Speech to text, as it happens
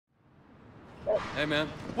Hey, man.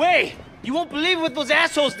 Wait! You won't believe what those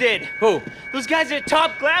assholes did! Who? Those guys at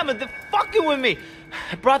Top Glamour, they're fucking with me!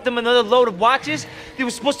 I brought them another load of watches. They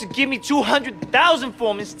were supposed to give me 200,000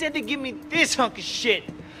 for them. Instead, they give me this hunk of shit.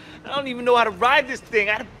 I don't even know how to ride this thing.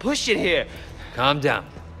 I had to push it here. Calm down.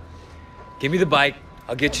 Give me the bike.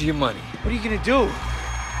 I'll get you your money. What are you gonna do?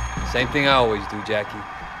 Same thing I always do, Jackie.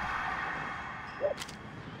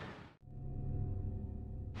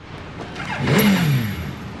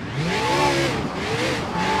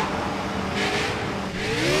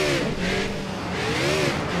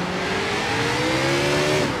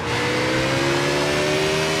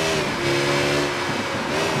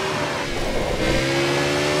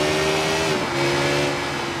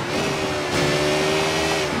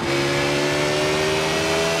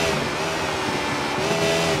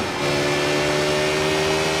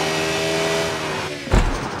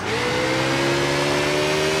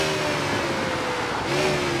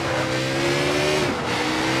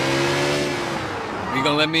 You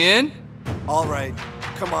gonna let me in? All right,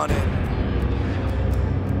 come on in.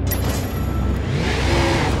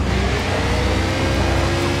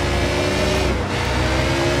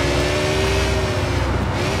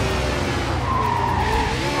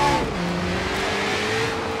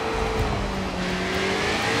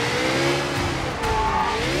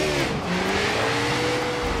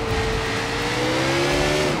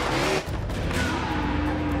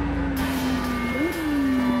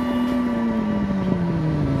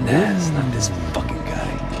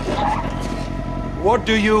 What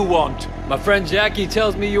do you want? My friend Jackie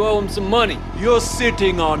tells me you owe him some money. You're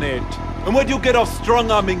sitting on it. And where'd you get off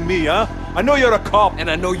strong-arming me, huh? I know you're a cop. And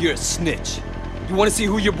I know you're a snitch. You wanna see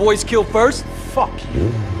who your boys kill first? Fuck you.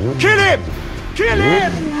 Kill him! Kill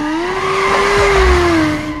him!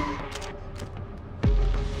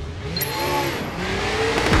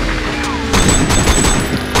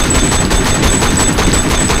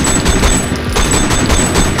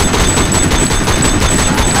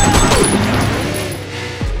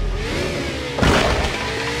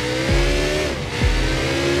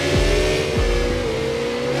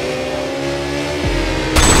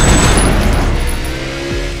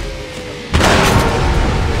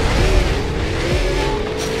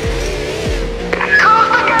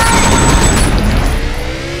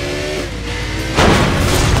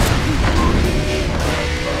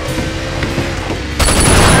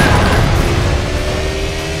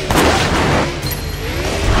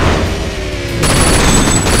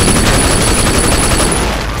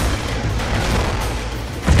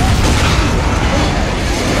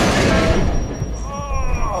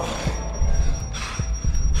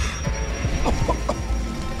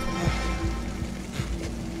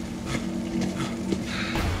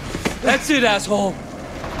 That's it, asshole!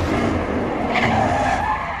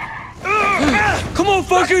 Come on,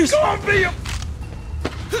 fuckers! Go on, be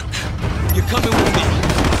You're coming with me.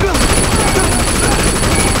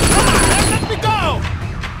 Let me go!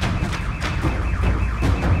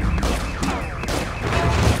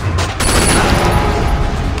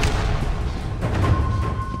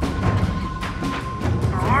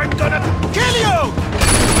 I'm gonna kill you!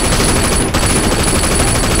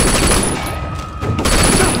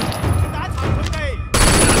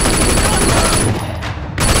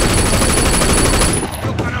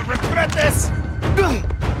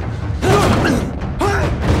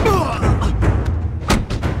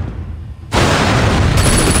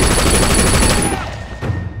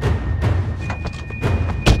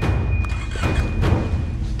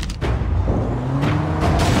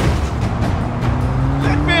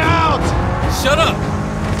 Shut up!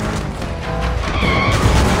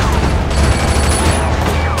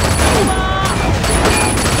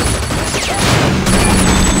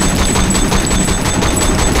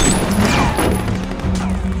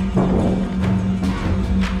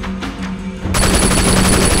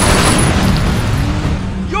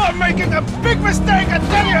 You're making a big mistake, I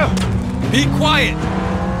tell you! Be quiet!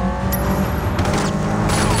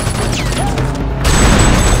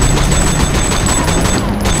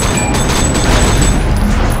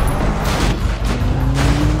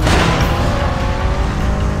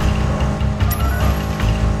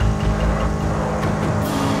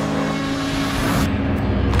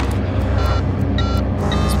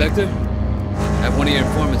 Inspector, I have one of your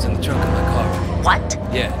informants in the trunk of my car. What?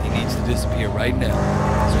 Yeah, he needs to disappear right now.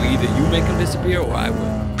 So either you make him disappear or I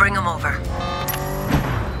will. Bring him over.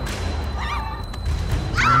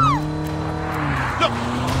 Look,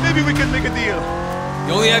 maybe we can make a deal.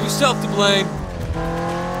 You only have yourself to blame.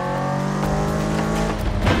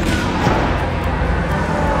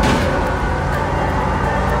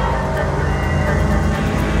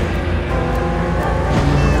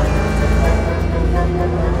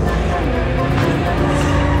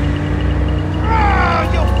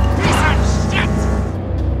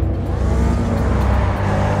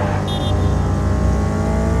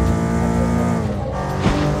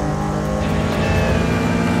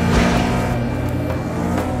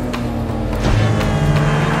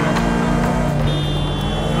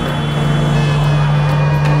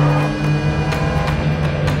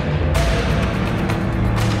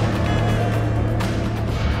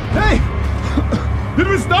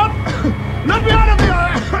 me stop! Let me out of here!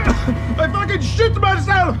 I fucking shit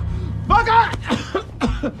myself! Fucker!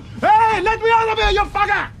 Hey, let me out of here, you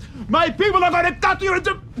fucker! My people are gonna cut you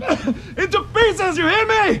into pieces, you hear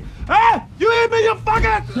me? Huh? You hear me, you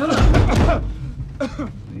fucker?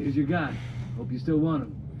 Here's your guy. Hope you still want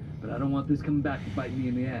him. But I don't want this coming back to bite me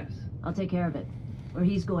in the ass. I'll take care of it. Where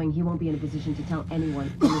he's going, he won't be in a position to tell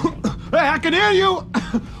anyone anything. Hey, I can hear you!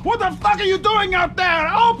 What the fuck are you doing out there?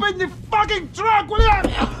 Open the fucking trunk, will you?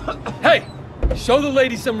 Hey! Show the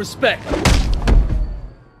lady some respect.